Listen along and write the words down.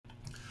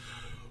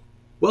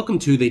Welcome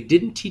to They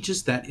Didn't Teach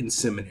Us That in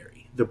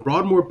Seminary, the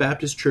Broadmoor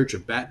Baptist Church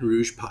of Baton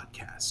Rouge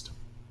podcast.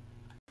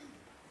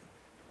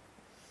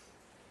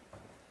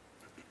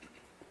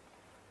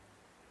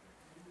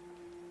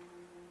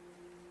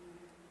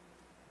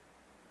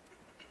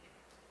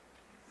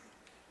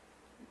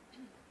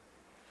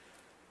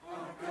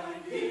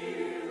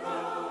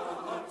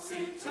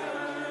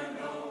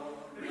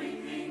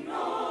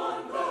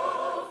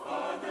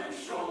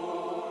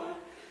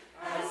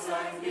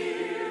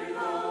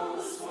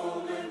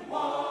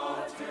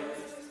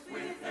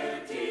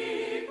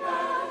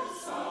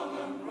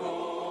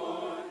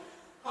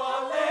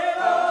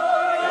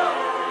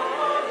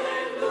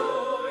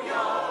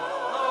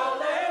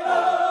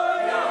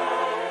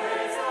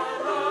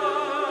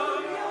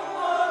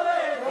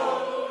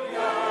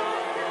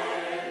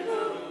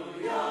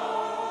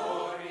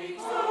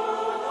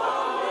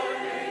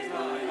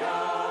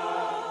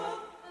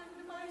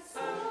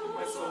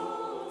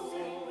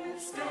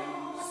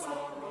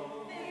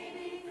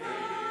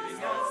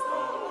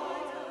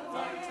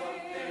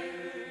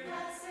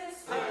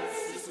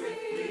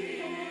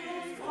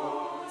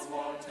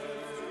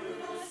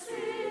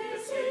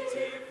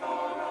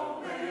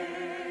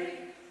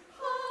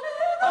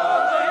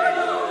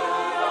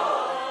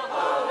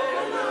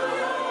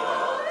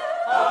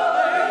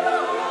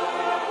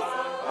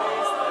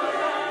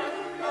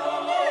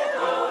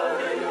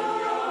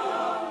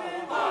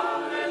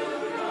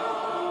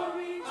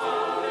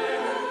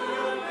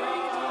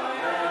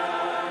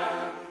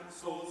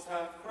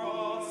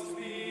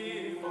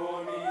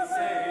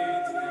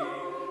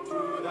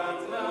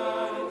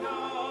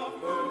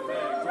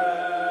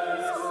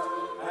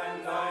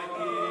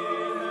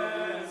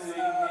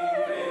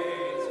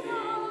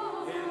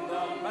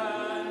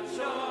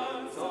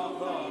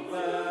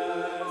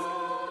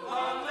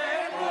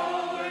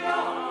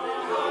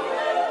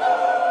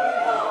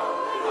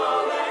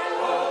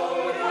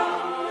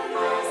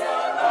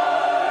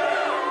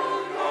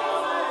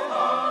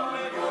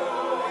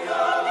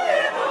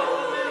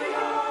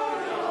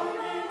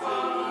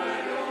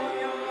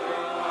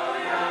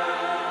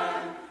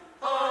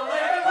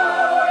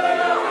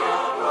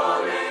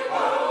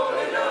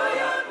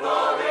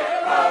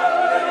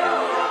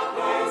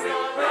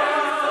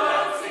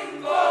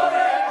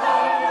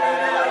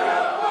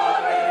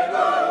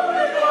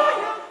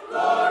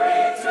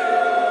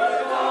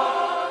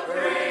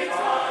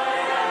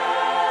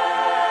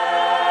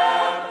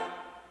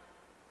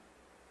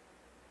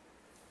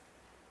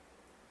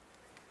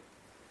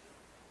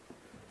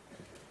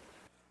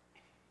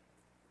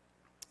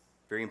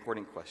 Very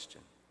important question.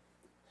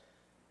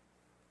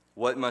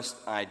 What must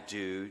I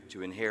do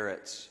to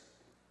inherit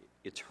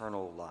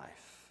eternal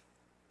life?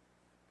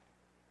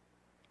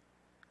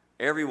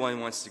 Everyone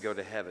wants to go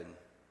to heaven.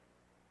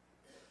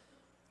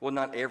 Well,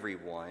 not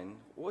everyone.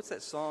 What's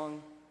that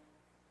song?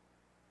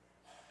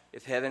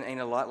 If heaven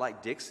ain't a lot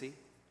like Dixie,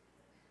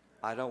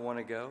 I don't want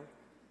to go.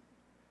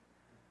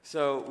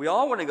 So we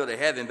all want to go to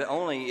heaven, but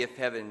only if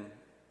heaven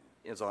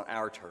is on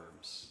our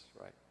terms,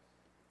 right?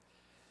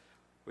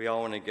 We all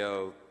want to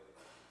go.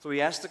 So we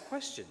ask the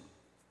question,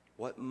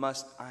 what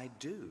must I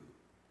do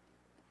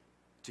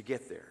to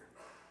get there?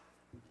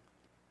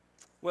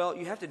 Well,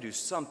 you have to do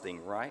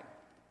something, right?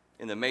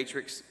 In the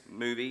Matrix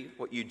movie,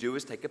 what you do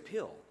is take a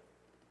pill.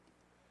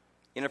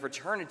 In a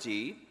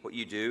fraternity, what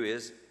you do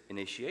is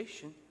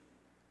initiation.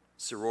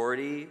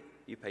 Sorority,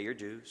 you pay your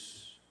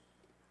dues.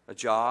 A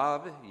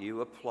job,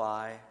 you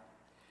apply.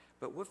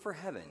 But what for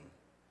heaven?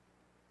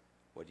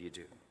 What do you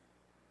do?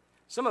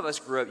 Some of us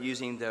grew up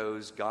using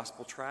those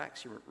gospel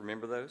tracts. You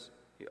remember those?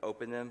 You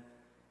open them,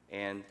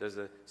 and there's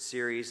a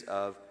series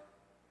of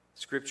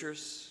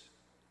scriptures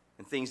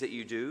and things that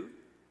you do.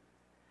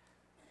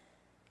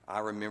 I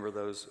remember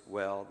those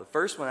well. The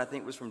first one, I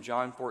think, was from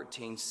John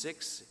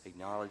 14:6.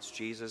 Acknowledge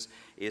Jesus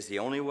is the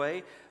only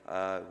way.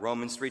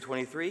 Romans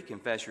 3:23,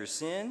 confess your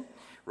sin.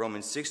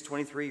 Romans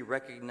 6:23,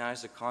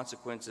 recognize the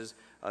consequences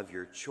of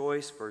your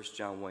choice. 1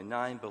 John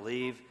 1:9,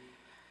 believe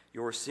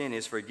your sin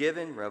is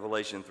forgiven.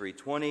 Revelation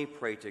 3:20,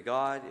 pray to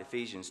God.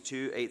 Ephesians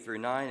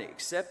 2:8-9,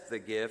 accept the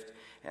gift.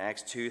 And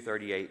Acts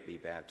 2:38, be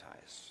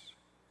baptized.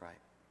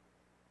 Right?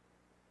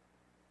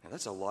 Now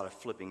that's a lot of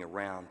flipping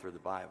around through the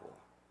Bible.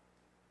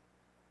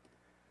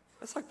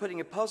 That's like putting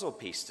a puzzle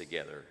piece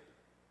together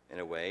in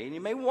a way. And you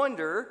may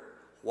wonder,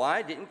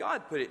 why didn't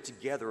God put it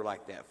together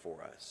like that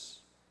for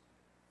us?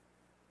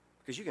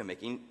 Because you can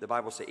make the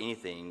Bible say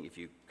anything if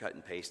you cut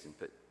and paste and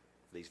put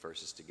these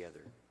verses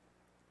together.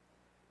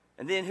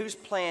 And then whose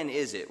plan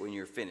is it when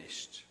you're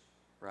finished,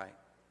 right?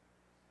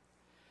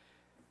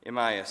 In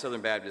my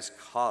Southern Baptist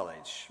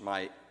college,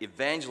 my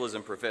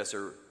evangelism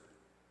professor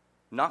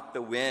knocked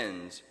the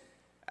wind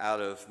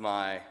out of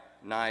my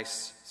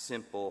nice,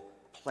 simple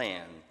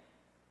plan.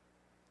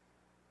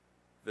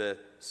 The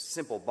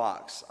simple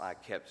box I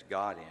kept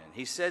God in.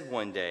 He said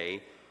one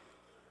day,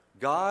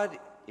 God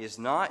is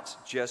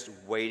not just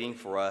waiting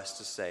for us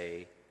to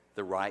say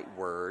the right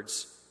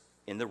words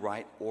in the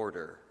right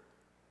order.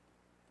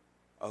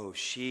 Oh,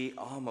 she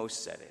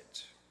almost said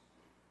it.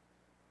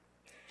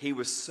 He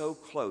was so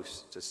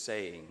close to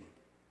saying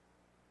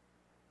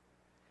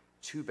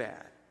Too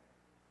bad.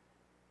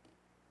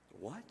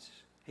 What?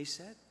 He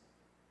said.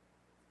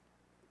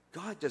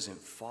 God doesn't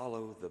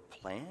follow the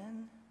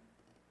plan?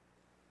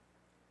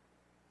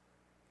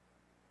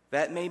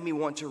 That made me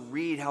want to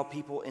read how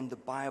people in the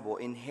Bible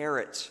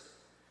inherit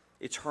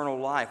eternal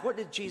life. What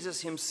did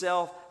Jesus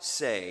himself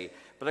say?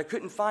 But I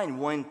couldn't find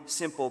one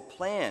simple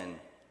plan,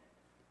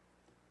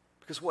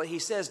 because what he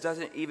says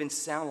doesn't even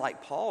sound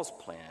like Paul's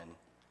plan.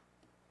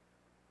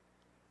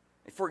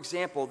 For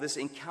example, this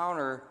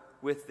encounter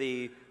with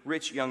the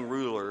rich young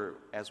ruler,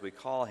 as we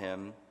call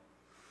him,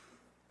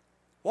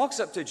 walks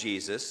up to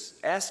Jesus,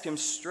 asks him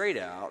straight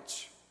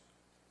out,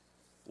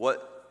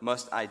 "What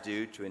must I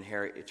do to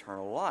inherit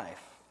eternal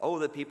life?" Oh,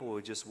 that people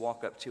would just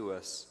walk up to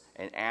us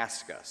and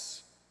ask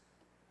us.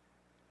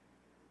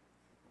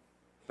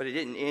 But it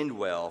didn't end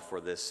well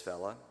for this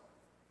fella.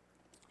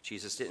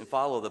 Jesus didn't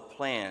follow the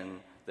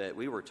plan that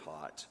we were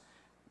taught.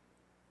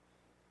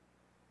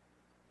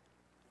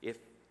 If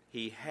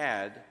he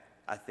had,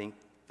 I think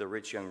the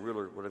rich young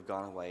ruler would have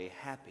gone away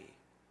happy,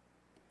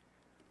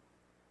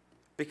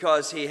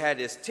 because he had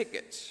his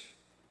ticket.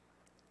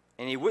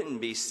 And he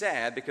wouldn't be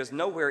sad, because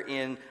nowhere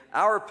in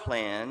our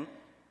plan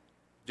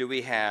do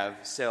we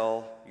have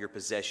sell your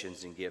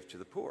possessions and give to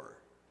the poor.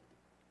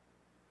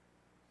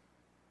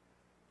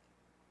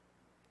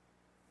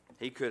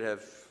 He could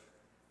have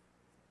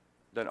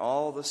done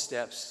all the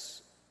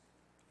steps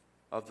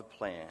of the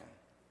plan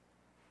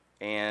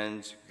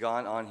and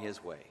gone on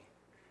his way,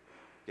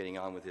 getting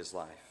on with his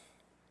life.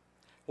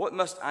 What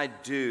must I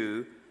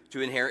do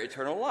to inherit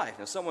eternal life?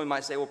 Now, someone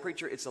might say, "Well,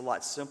 preacher, it's a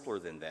lot simpler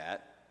than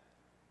that.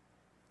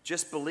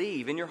 Just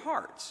believe in your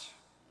heart."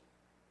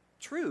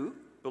 True,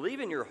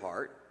 believe in your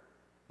heart.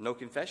 No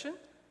confession?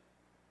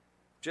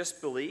 Just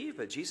believe.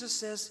 But Jesus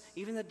says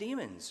even the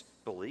demons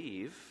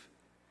believe.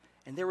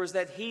 And there was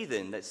that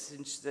heathen, that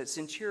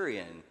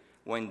centurion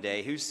one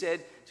day, who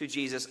said to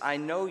Jesus, "I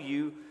know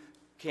you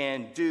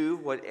can do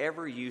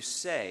whatever you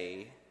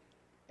say,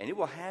 and it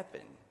will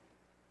happen."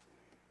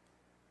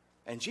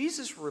 And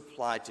Jesus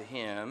replied to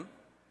him,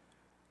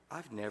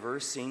 "I've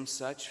never seen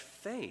such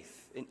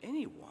faith in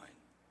anyone,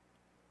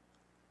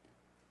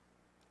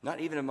 not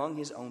even among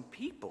his own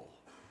people,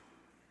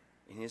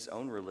 in his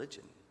own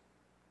religion."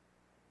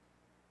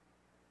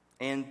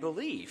 And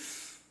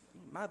belief,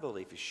 my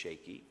belief is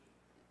shaky.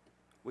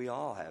 We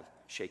all have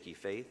shaky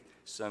faith.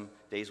 Some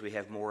days we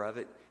have more of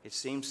it. It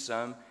seems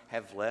some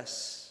have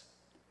less.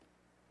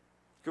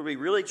 Could we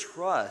really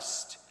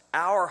trust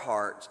our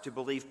heart to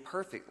believe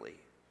perfectly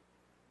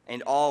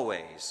and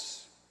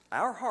always?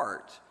 Our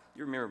heart.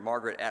 You remember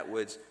Margaret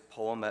Atwood's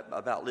poem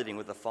about living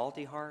with a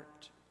faulty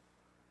heart?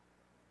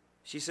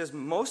 She says,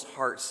 most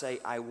hearts say,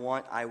 "I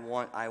want, I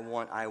want, I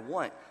want, I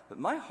want." But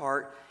my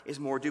heart is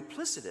more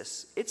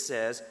duplicitous. It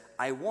says,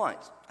 "I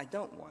want, I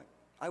don't want,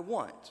 I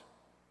want."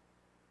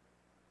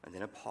 And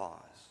then a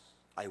pause.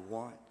 "I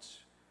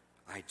want,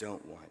 I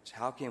don't want."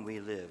 How can we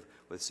live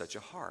with such a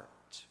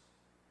heart?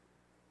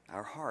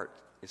 Our heart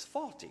is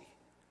faulty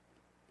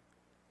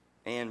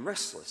and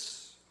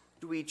restless.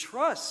 Do we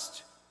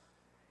trust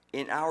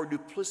in our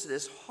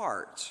duplicitous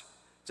heart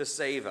to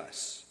save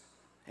us?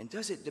 And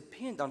does it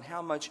depend on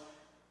how much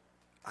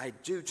I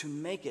do to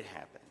make it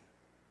happen?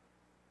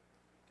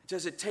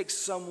 Does it take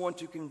someone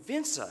to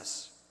convince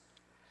us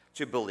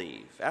to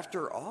believe?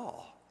 After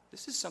all,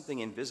 this is something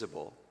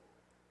invisible.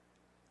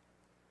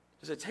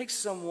 Does it take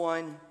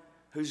someone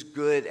who's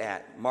good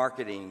at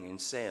marketing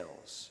and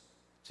sales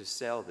to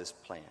sell this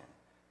plan,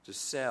 to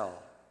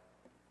sell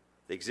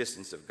the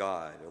existence of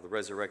God or the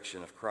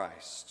resurrection of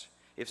Christ?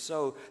 If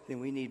so, then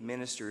we need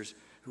ministers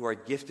who are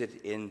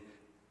gifted in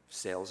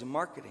sales and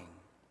marketing.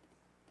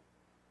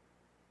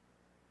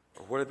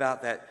 Or what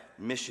about that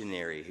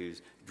missionary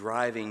who's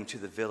driving to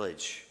the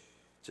village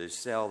to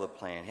sell the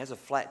plan, has a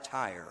flat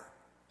tire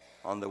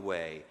on the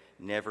way,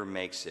 never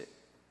makes it?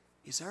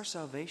 Is our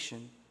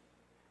salvation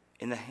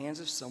in the hands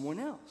of someone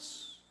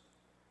else?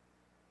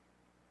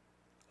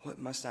 What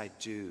must I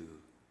do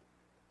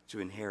to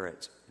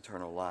inherit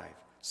eternal life?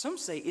 Some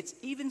say it's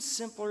even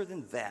simpler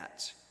than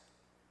that.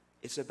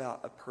 It's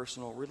about a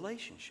personal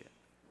relationship.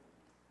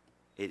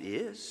 It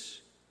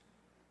is.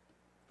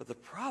 But the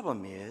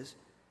problem is,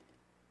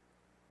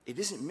 it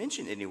isn't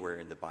mentioned anywhere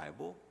in the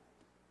Bible.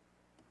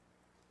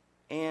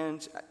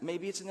 And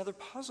maybe it's another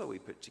puzzle we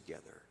put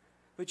together.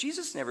 But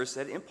Jesus never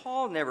said it, and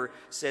Paul never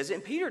says it,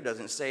 and Peter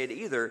doesn't say it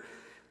either.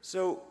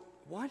 So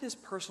why does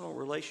personal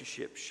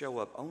relationship show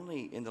up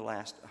only in the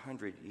last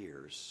 100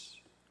 years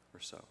or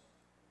so?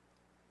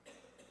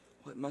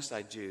 What must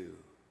I do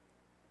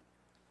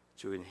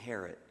to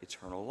inherit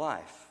eternal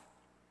life?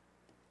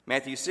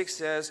 Matthew 6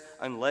 says,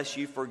 "Unless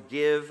you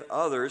forgive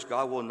others,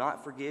 God will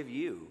not forgive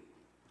you."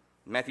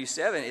 Matthew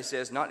 7, it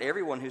says, "Not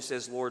everyone who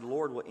says, 'Lord,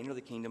 Lord,' will enter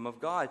the kingdom of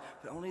God,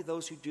 but only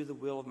those who do the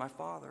will of my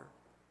Father."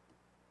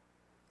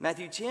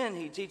 Matthew 10,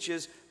 he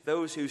teaches,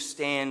 "Those who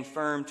stand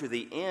firm to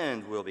the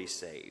end will be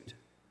saved."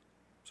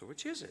 So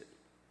which is it?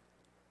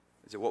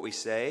 Is it what we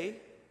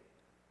say,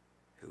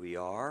 who we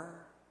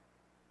are,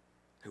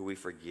 who we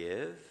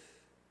forgive,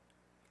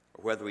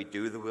 or whether we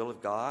do the will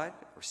of God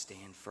or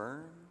stand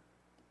firm?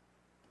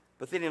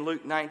 But then in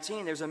Luke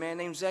 19, there's a man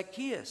named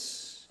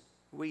Zacchaeus,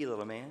 wee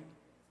little man.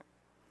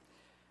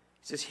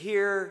 He says,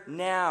 "Here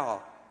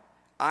now,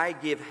 I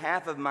give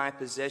half of my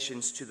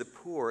possessions to the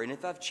poor, and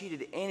if I've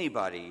cheated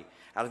anybody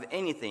out of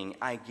anything,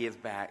 I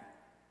give back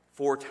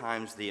 4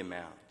 times the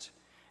amount."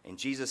 And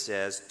Jesus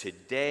says,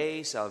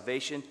 "Today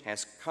salvation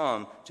has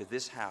come to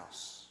this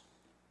house."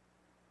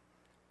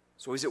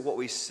 So is it what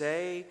we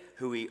say,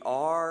 who we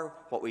are,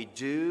 what we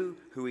do,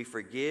 who we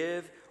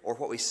forgive, or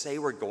what we say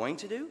we're going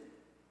to do?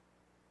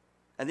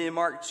 And then in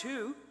Mark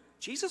 2,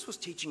 Jesus was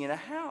teaching in a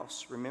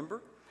house,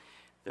 remember?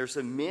 There's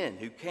some men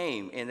who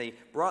came and they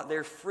brought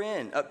their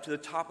friend up to the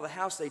top of the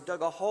house. They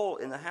dug a hole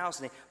in the house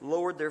and they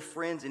lowered their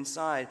friends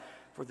inside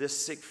for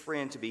this sick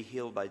friend to be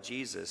healed by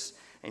Jesus.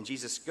 And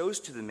Jesus goes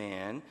to the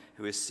man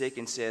who is sick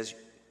and says,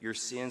 "Your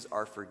sins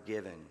are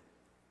forgiven."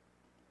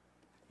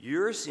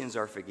 Your sins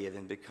are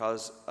forgiven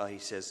because, he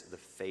says, the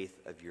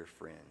faith of your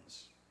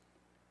friends.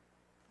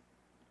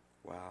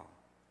 Wow.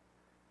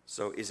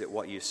 So is it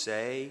what you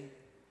say,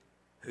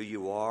 who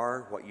you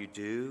are, what you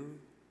do,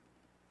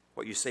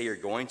 what you say you're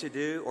going to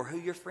do, or who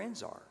your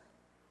friends are,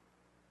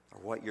 or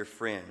what your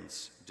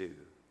friends do?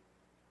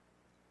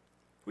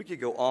 We could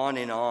go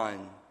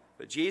on,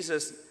 but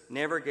Jesus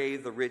never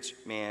gave the rich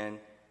man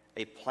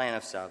a plan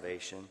of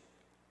salvation.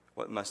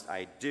 What must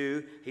I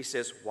do? He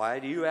says, "Why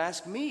do you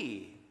ask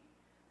me?"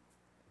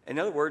 In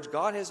other words,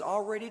 God has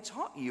already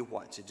taught you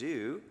what to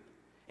do.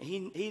 And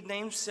he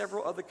names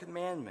several other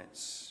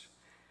commandments.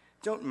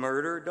 Don't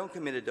murder, don't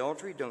commit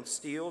adultery, don't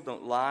steal,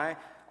 don't lie,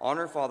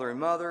 honor father and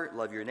mother,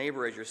 love your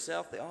neighbor as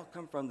yourself. They all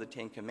come from the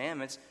 10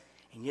 Commandments,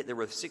 and yet there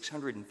were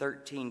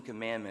 613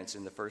 commandments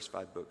in the first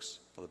 5 books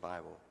of the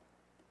Bible.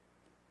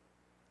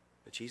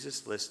 But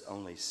Jesus lists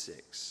only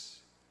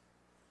 6.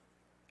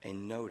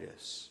 And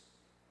notice,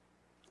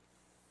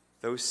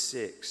 those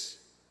 6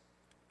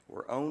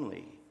 were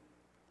only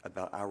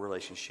about our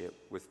relationship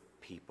with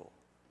people.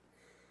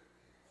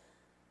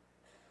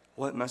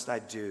 What must I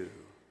do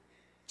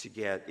to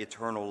get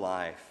eternal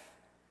life?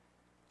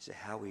 Is it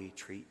how we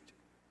treat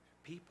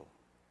people?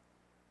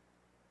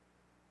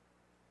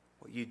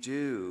 What you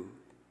do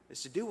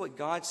is to do what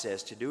God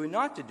says to do and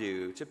not to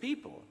do to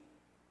people.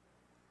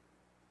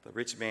 The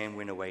rich man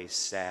went away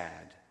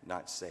sad,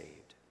 not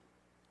saved.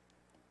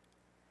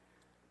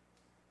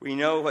 We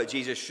know what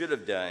Jesus should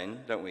have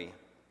done, don't we?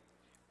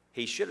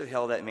 He should have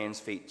held that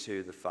man's feet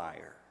to the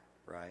fire,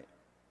 right?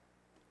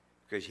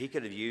 Because he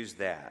could have used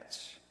that.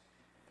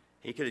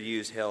 He could have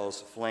used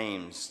hell's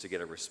flames to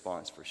get a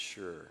response for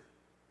sure.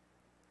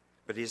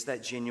 But is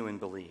that genuine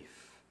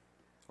belief?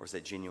 Or is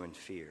that genuine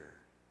fear?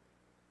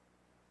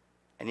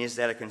 And is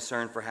that a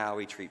concern for how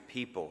we treat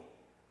people?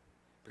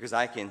 Because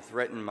I can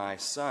threaten my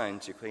son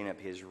to clean up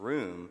his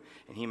room,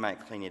 and he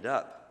might clean it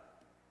up.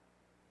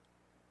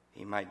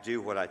 He might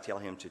do what I tell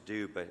him to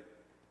do, but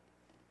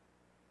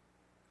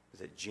is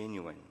it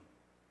genuine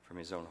from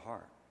his own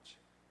heart?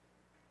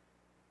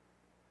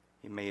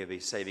 He may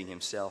be saving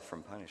himself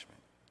from punishment.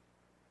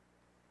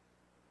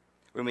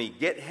 When we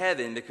get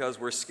heaven because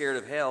we're scared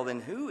of hell,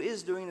 then who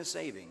is doing the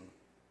saving?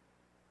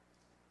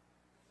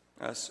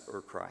 Us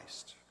or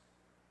Christ?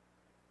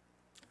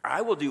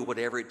 I will do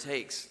whatever it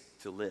takes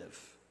to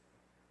live.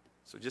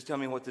 So just tell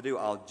me what to do,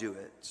 I'll do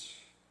it.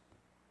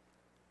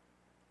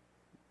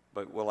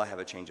 But will I have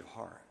a change of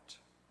heart?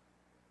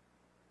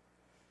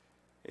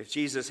 If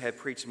Jesus had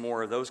preached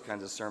more of those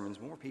kinds of sermons,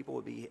 more people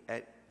would be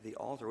at the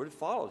altar, would have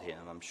followed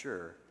him, I'm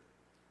sure.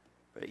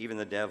 But even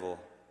the devil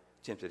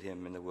tempted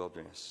him in the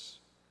wilderness.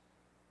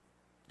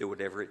 Do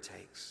whatever it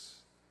takes.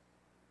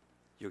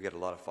 You'll get a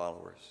lot of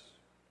followers.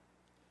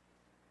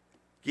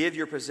 Give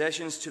your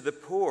possessions to the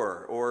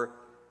poor. Or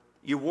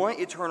you want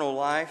eternal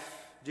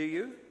life, do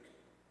you?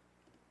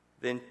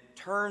 Then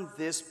turn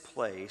this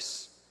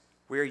place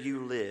where you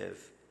live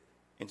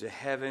into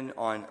heaven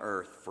on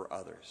earth for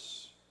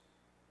others.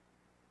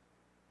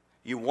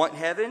 You want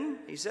heaven?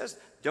 He says,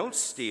 don't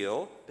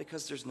steal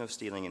because there's no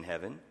stealing in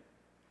heaven.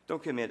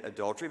 Don't commit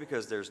adultery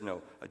because there's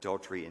no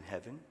adultery in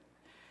heaven.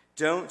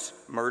 Don't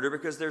murder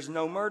because there's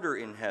no murder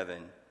in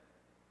heaven.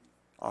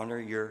 Honor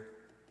your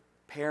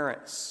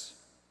parents.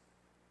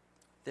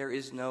 There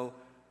is no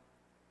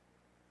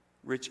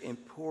rich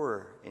and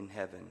poor in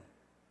heaven.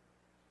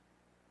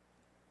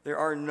 There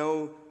are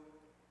no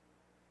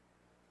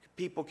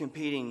people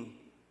competing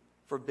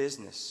for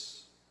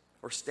business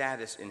or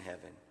status in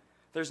heaven.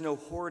 There's no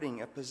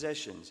hoarding of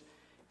possessions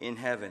in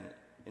heaven.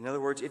 In other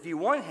words, if you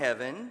want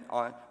heaven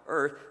on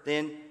earth,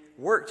 then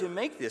work to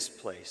make this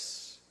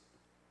place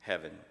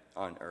heaven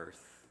on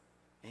earth,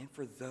 and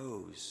for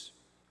those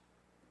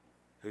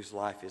whose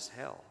life is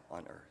hell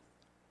on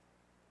earth.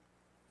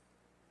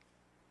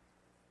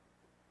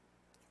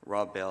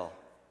 Rob Bell,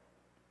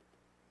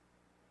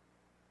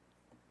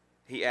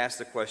 he asked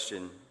the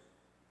question,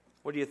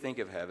 what do you think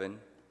of heaven?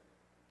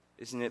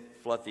 Isn't it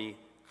fluffy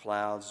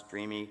clouds,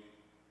 dreamy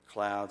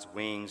clouds,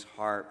 wings,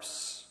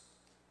 harps?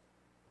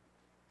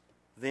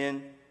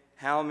 Then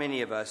how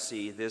many of us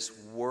see this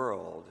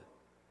world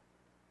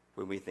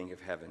when we think of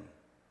heaven?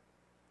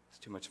 It's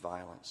too much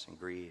violence and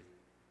greed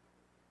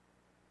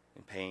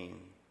and pain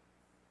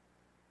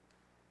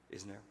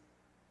isn't there?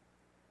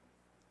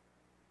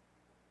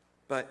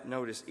 But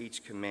notice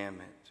each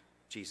commandment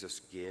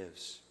Jesus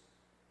gives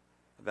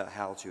about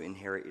how to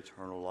inherit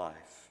eternal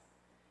life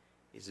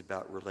is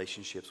about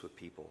relationships with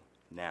people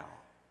now.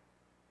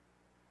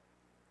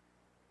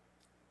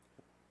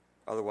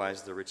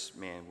 Otherwise, the rich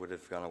man would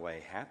have gone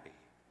away happy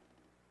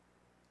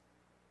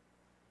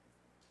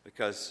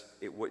because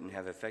it wouldn't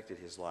have affected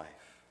his life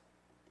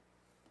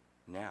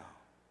now.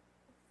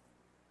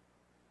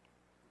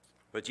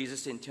 But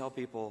Jesus didn't tell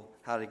people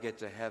how to get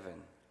to heaven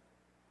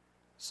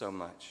so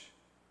much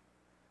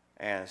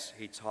as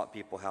he taught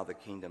people how the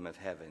kingdom of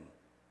heaven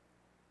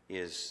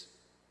is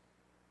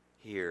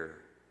here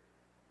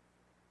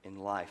in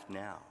life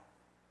now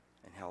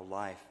and how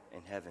life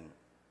and heaven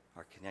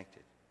are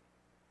connected.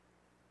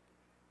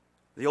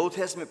 The Old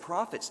Testament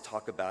prophets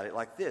talk about it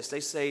like this. They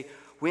say,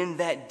 when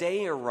that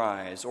day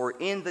arrives, or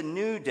in the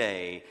new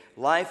day,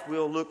 life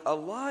will look a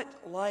lot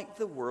like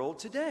the world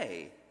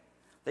today.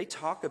 They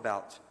talk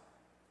about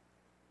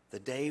the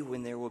day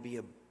when there will be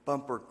a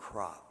bumper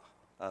crop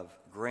of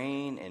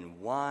grain and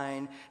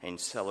wine and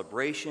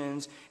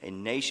celebrations,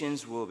 and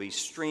nations will be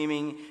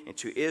streaming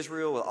into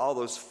Israel with all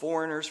those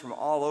foreigners from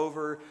all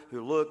over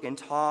who look and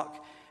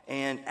talk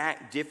and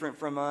act different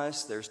from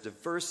us. There's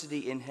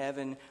diversity in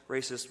heaven.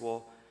 Racists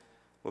will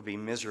be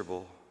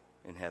miserable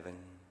in heaven.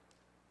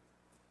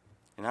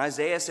 And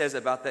Isaiah says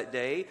about that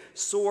day,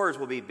 swords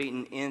will be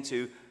beaten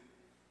into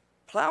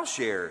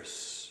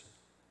plowshares.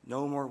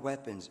 No more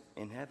weapons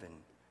in heaven.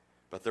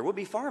 But there will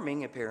be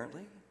farming,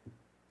 apparently.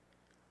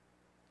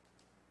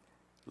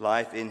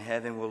 Life in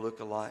heaven will look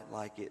a lot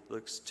like it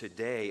looks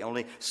today.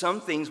 Only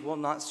some things will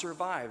not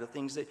survive, the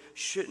things that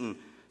shouldn't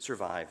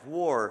survive.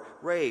 War,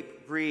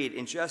 rape, greed,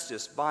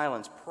 injustice,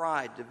 violence,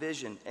 pride,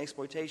 division,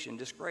 exploitation,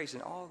 disgrace,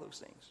 and all those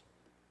things.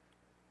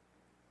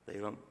 They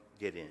don't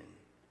get in.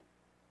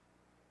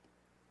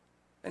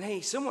 And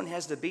hey, someone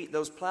has to beat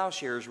those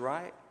plowshares,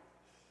 right?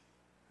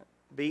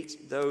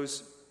 Beat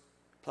those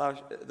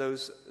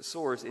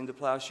swords into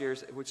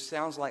plowshares, which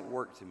sounds like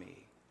work to me.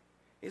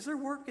 Is there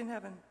work in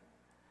heaven?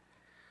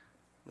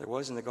 There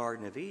was in the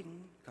Garden of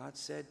Eden. God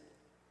said,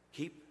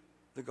 keep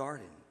the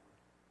garden.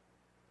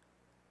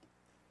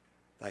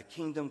 Thy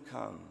kingdom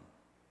come,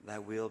 thy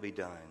will be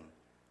done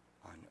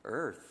on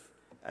earth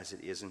as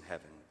it is in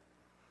heaven.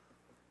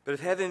 But if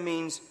heaven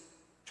means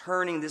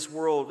turning this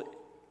world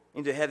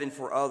into heaven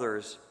for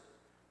others,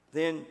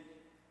 then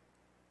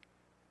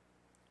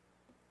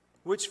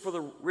which for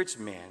the rich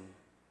man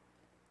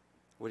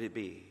would it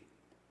be?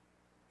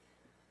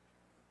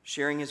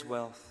 Sharing his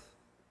wealth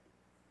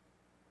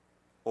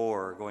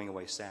or going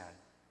away sad?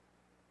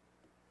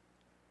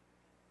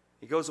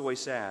 He goes away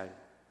sad.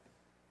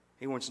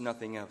 He wants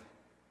nothing of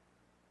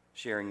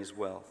sharing his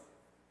wealth.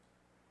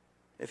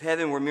 If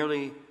heaven were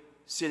merely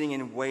sitting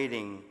and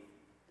waiting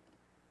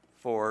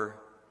for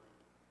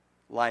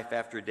life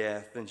after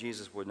death, then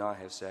Jesus would not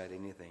have said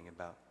anything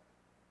about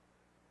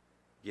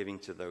giving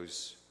to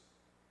those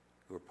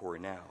who are poor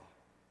now.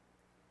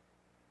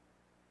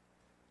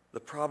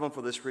 The problem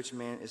for this rich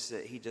man is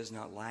that he does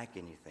not lack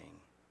anything.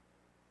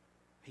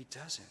 He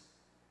doesn't.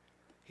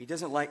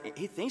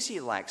 He thinks he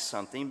lacks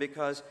something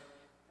because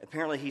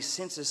apparently he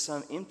senses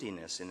some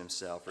emptiness in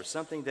himself or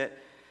something that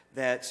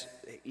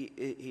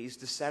he's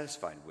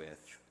dissatisfied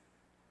with.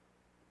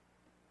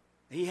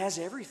 He has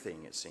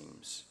everything, it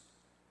seems.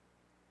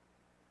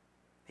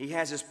 He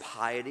has his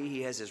piety,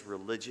 he has his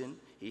religion,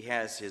 he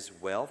has his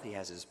wealth, he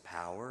has his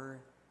power.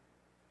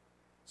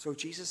 So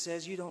Jesus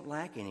says you don't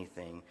lack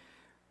anything,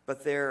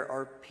 but there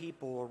are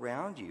people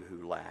around you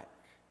who lack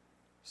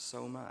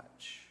so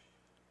much.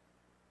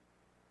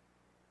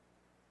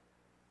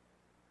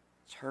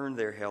 Turn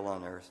their hell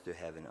on earth to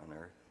heaven on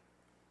earth.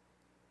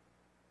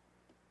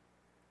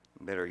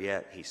 Better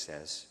yet, he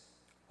says,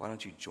 why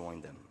don't you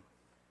join them?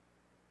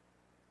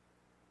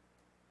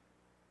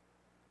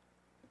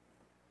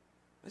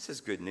 This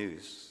is good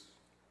news.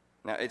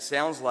 Now, it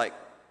sounds like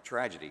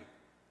tragedy,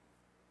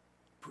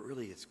 but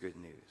really it's good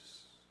news.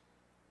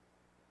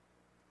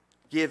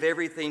 Give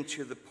everything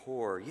to the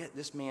poor. Yet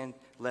this man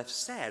left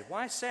sad.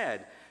 Why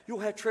sad? You'll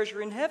have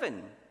treasure in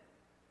heaven.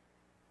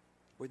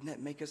 Wouldn't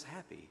that make us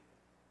happy?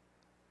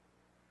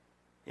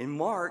 In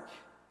Mark,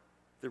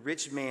 the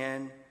rich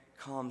man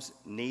comes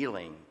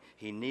kneeling.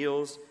 He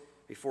kneels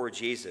before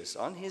Jesus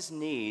on his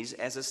knees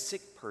as a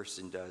sick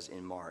person does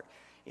in Mark.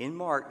 In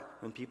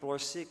Mark, when people are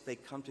sick, they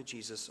come to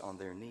Jesus on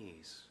their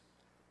knees.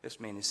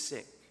 This man is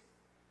sick.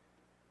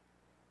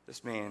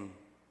 This man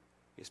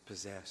is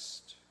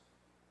possessed.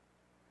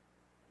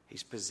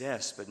 He's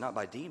possessed, but not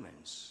by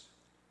demons.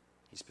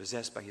 He's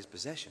possessed by his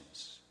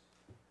possessions,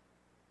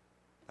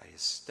 by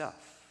his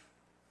stuff.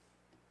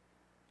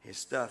 His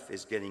stuff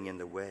is getting in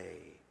the way,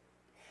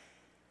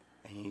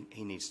 and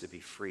he needs to be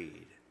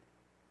freed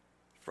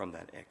from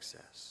that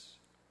excess.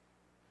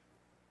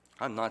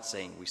 I'm not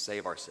saying we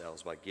save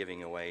ourselves by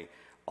giving away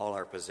all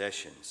our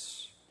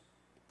possessions.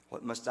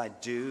 What must I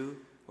do?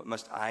 What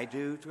must I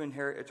do to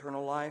inherit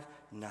eternal life?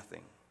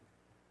 Nothing.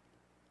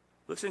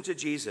 Listen to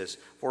Jesus.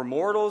 For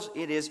mortals,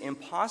 it is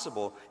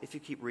impossible, if you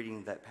keep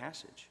reading that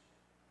passage.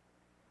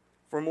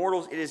 For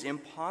mortals, it is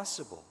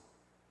impossible,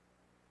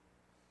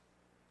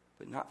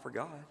 but not for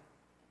God.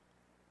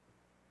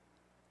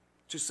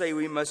 To say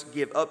we must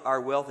give up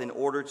our wealth in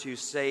order to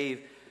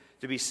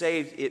be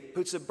saved, it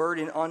puts a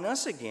burden on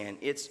us again.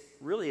 It's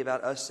really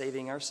about us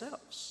saving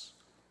ourselves.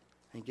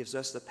 And gives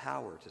us the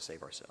power to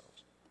save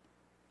ourselves.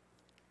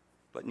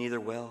 But neither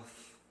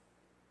wealth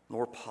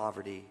nor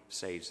poverty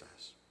saves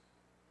us.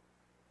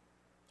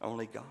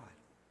 Only God.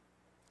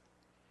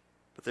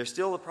 But there's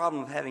still the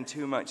problem of having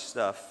too much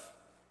stuff.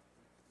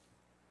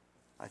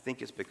 I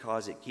think it's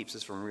because it keeps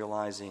us from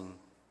realizing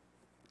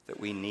that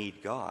we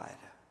need God.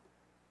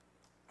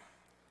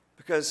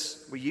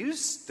 Because we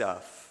use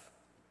stuff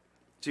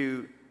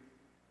to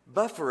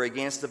buffer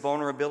against the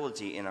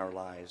vulnerability in our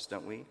lives,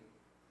 don't we?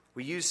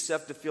 We use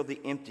stuff to fill the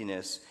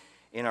emptiness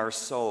in our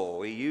soul.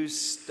 We use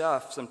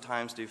stuff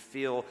sometimes to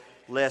feel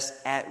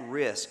less at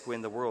risk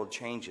when the world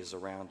changes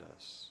around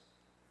us.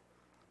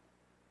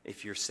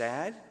 If you're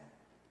sad,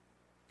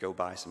 go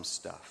buy some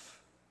stuff.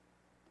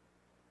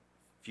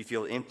 If you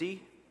feel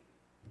empty,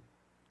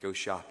 go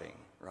shopping,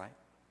 right?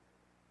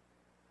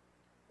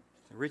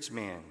 The rich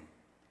man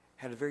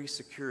had a very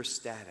secure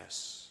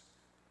status.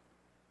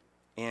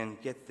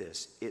 And get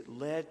this, it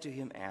led to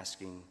him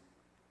asking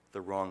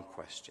the wrong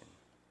question.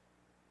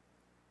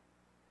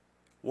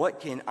 What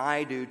can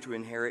I do to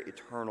inherit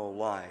eternal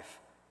life?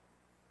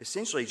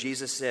 Essentially,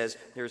 Jesus says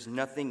there's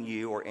nothing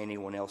you or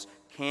anyone else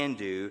can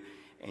do,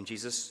 and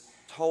Jesus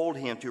told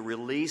him to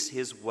release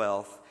his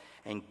wealth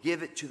and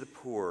give it to the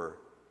poor,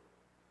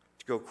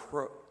 to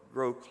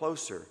grow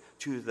closer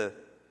to the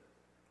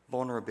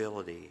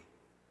vulnerability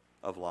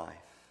of life,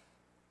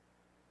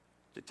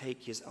 to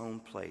take his own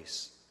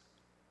place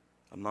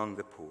among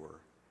the poor,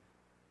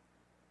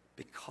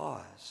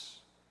 because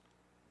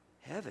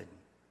heaven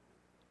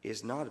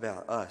is not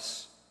about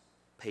us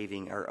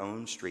paving our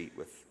own street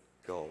with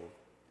gold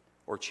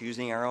or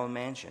choosing our own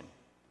mansion.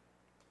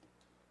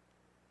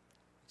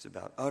 It's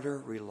about utter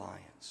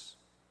reliance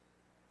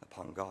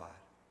upon God.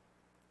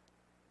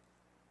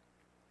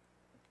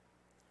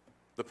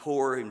 The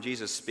poor whom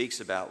Jesus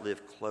speaks about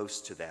live close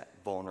to that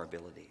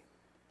vulnerability,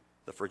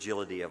 the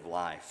fragility of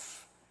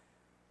life.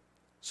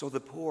 So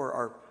the poor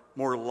are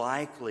more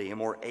likely and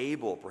more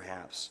able,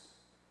 perhaps,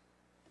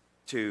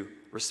 to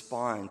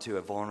respond to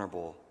a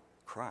vulnerable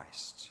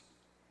Christ.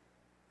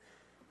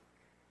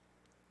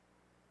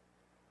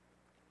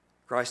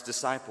 Christ's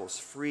disciples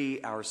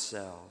free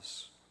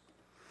ourselves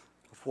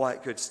of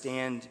what could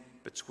stand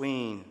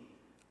between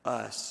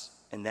us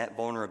and that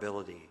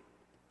vulnerability,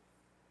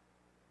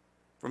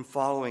 from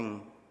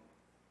following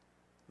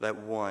that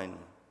one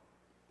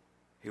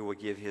who will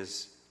give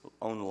his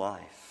own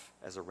life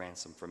as a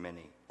ransom for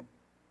many.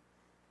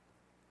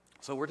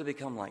 So we're to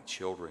become like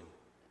children,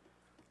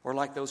 or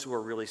like those who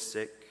are really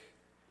sick,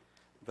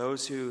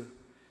 those who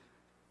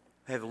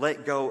have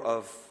let go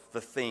of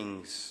the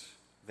things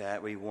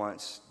that we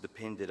once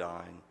depended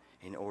on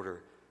in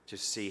order to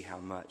see how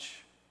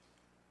much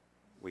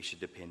we should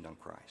depend on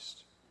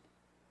Christ.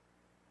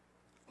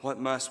 What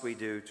must we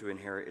do to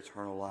inherit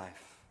eternal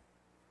life?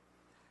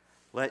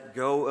 Let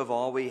go of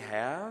all we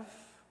have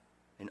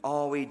and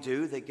all we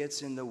do that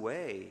gets in the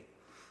way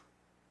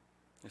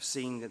of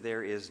seeing that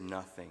there is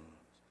nothing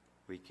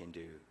we can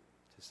do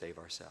to save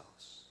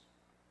ourselves.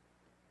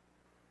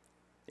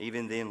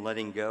 Even then,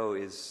 letting go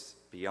is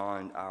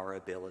beyond our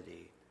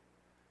ability.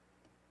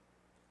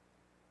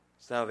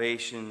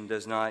 Salvation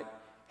does not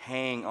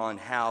hang on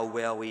how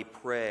well we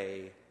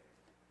pray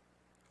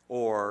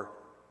or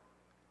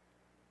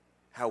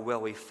how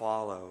well we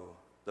follow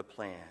the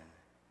plan,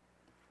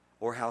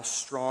 or how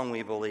strong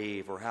we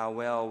believe, or how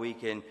well we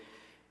can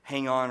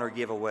hang on or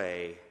give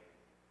away.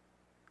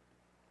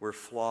 We're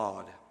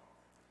flawed,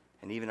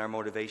 and even our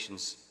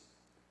motivations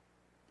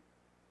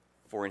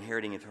for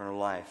inheriting eternal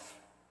life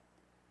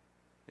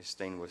is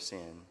stained with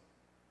sin.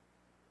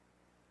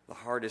 The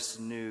hardest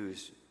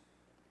news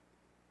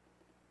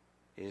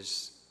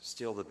is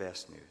still the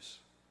best news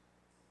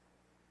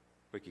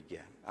we could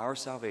get. Our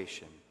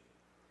salvation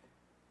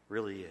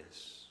really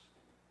is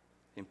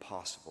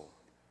impossible.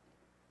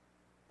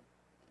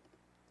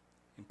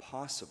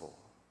 Impossible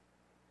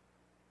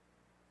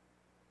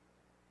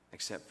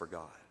except for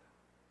God.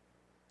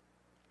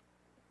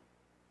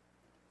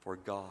 For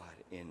God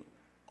in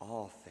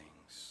all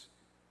things,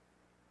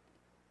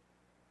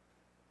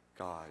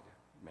 God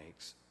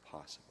makes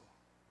possible.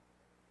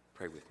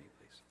 Pray with me,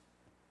 please.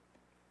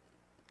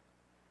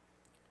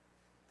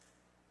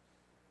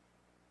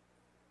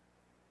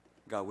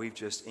 God, we've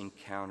just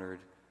encountered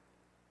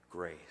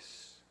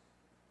grace.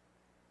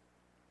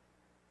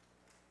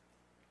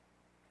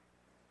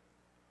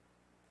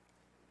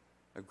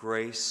 A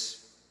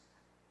grace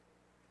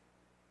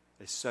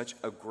is such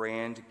a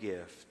grand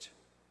gift,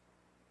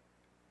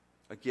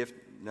 a gift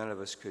none of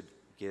us could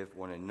give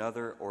one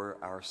another or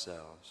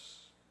ourselves.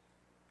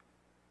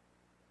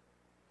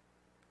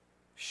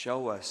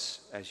 Show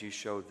us, as you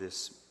showed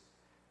this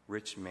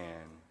rich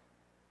man,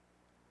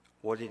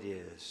 what it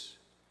is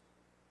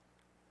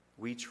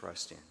we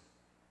trust in,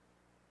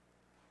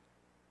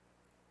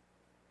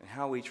 and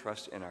how we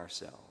trust in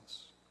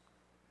ourselves.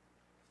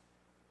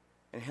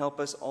 And help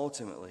us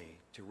ultimately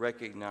to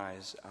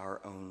recognize our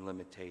own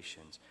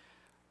limitations,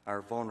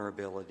 our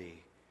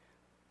vulnerability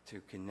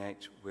to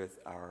connect with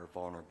our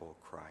vulnerable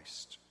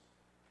Christ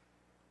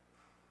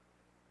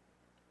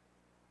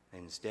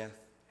and his death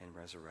and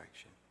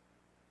resurrection.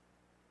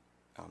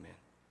 Amen.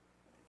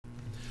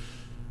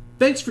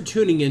 Thanks for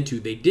tuning in to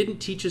They Didn't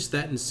Teach Us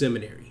That in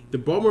Seminary, the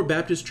Broadmoor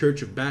Baptist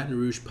Church of Baton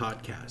Rouge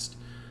podcast.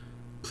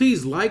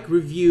 Please like,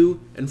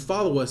 review, and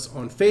follow us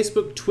on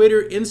Facebook,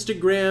 Twitter,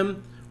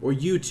 Instagram, or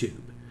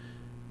YouTube.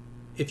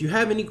 If you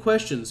have any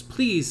questions,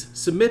 please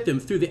submit them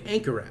through the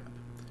Anchor app,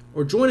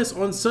 or join us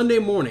on Sunday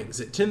mornings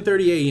at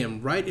 10:30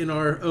 a.m. right in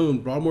our own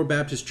Broadmoor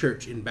Baptist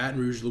Church in Baton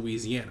Rouge,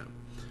 Louisiana.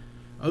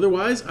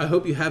 Otherwise, I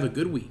hope you have a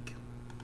good week.